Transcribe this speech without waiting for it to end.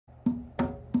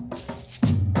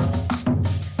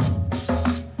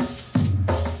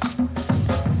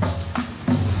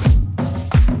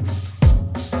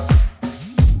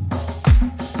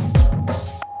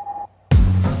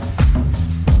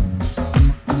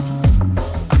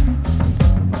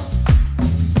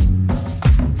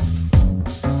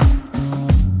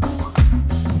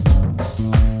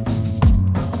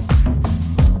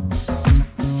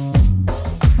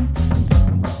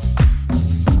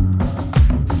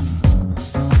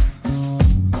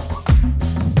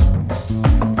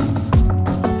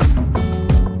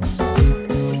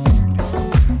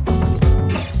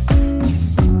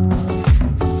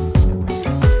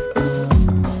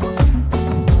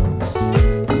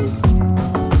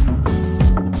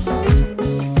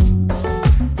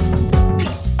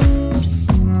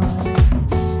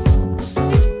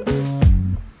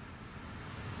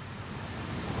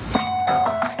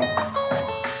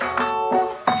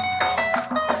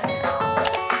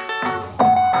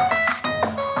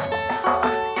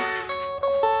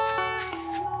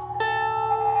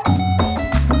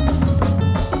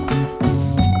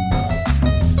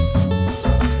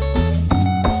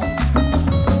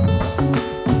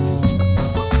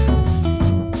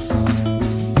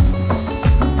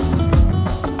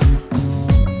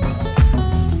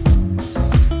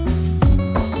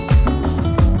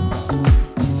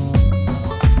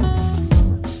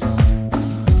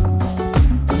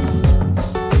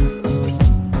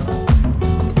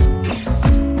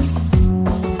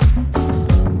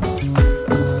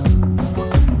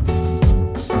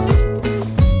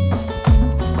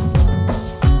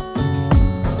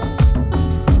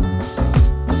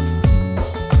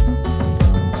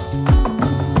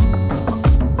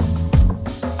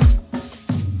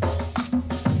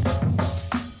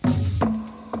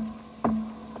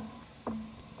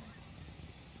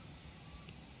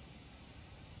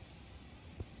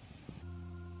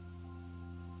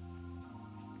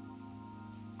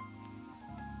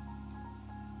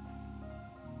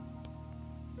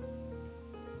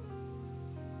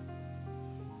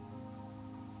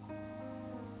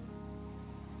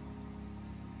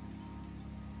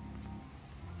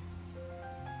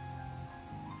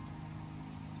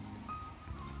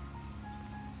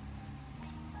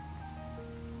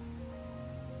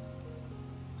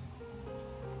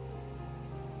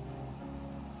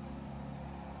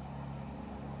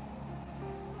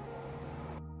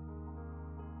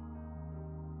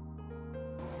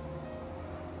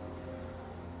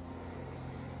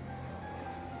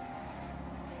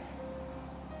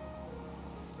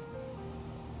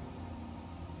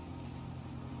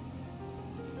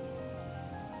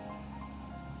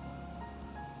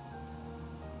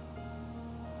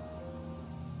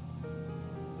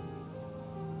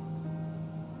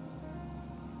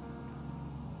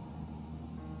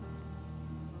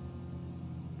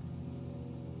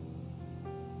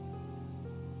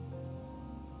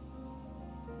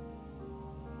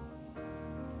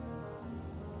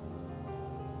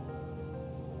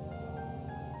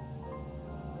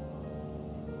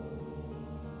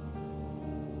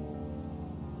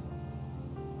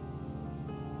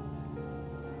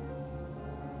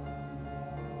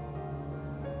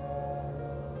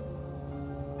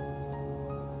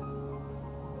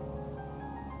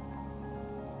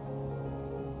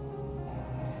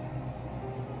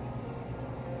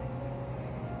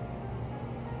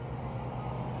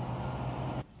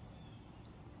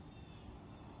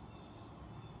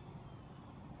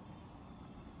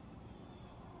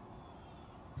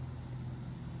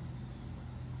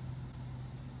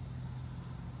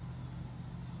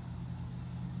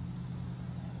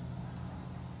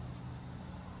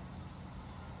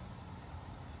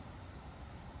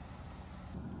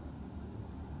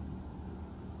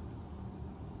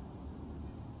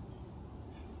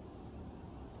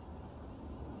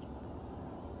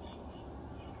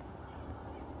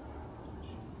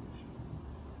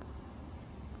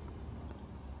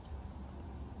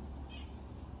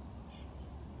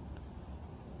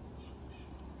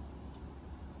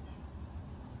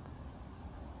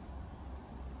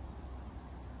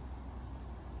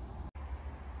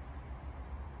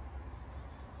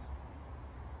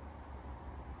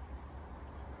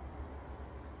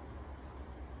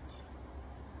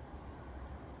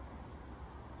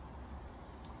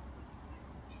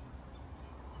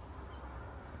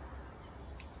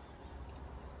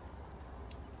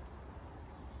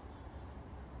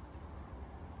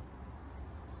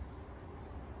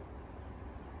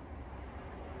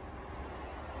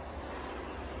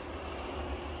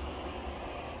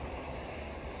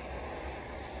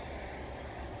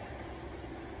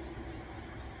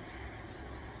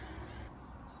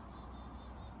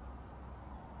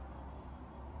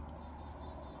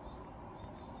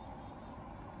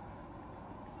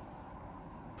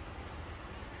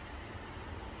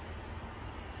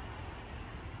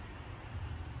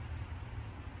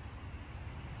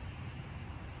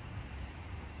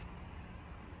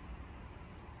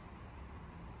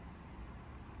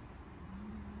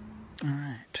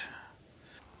Alright.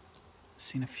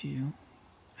 Seen a few.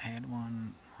 I had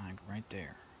one, like, right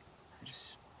there. I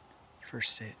just,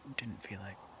 first sit, didn't feel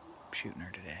like shooting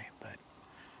her today, but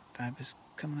if I was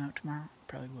coming out tomorrow,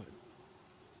 probably would.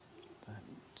 But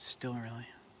still early.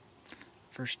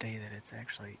 First day that it's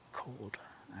actually cold.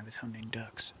 I was hunting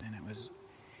ducks, and it was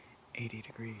 80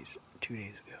 degrees 2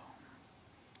 days ago.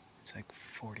 It's like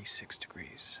 46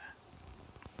 degrees.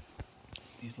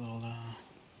 These little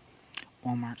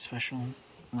Walmart special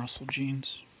Russell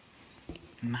jeans.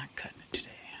 I'm not cutting it today.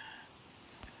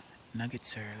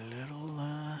 Nuggets are a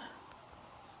little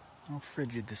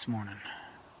frigid this morning.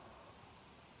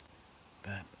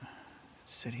 But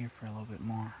sit here for a little bit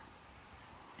more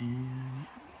and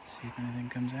see if anything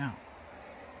comes out.